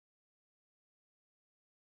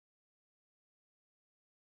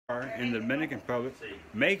In the Dominican Republic,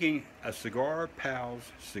 making a Cigar Pals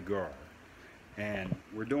cigar, and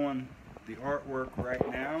we're doing the artwork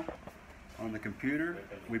right now on the computer.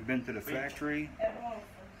 We've been to the factory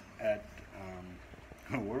at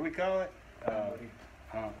what do we call it?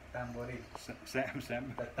 Tambori.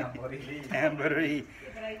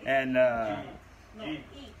 And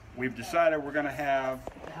we've decided we're going to have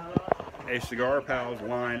a Cigar Pals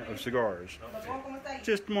line of cigars.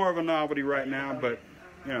 Just more of a novelty right now, but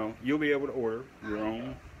you know, you'll be able to order your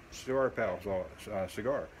own Cigar Pals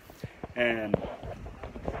cigar. And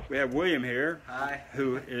we have William here. Hi.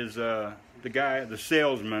 Who is the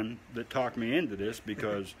salesman that talked me into this,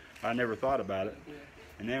 because I never thought about it.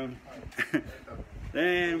 And then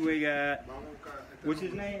then we got, what's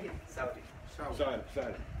his name?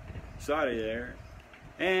 Saudi there.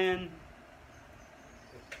 And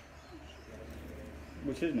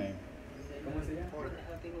what's his name?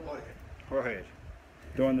 Jorge.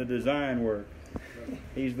 Doing the design work.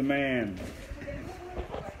 He's the man.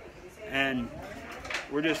 And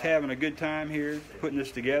we're just having a good time here putting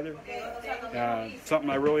this together. Something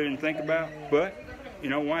I really didn't think about, but you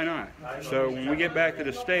know, why not? So when we get back to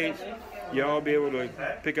the States, y'all be able to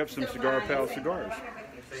pick up some Cigar Pals cigars.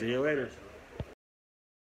 See you later.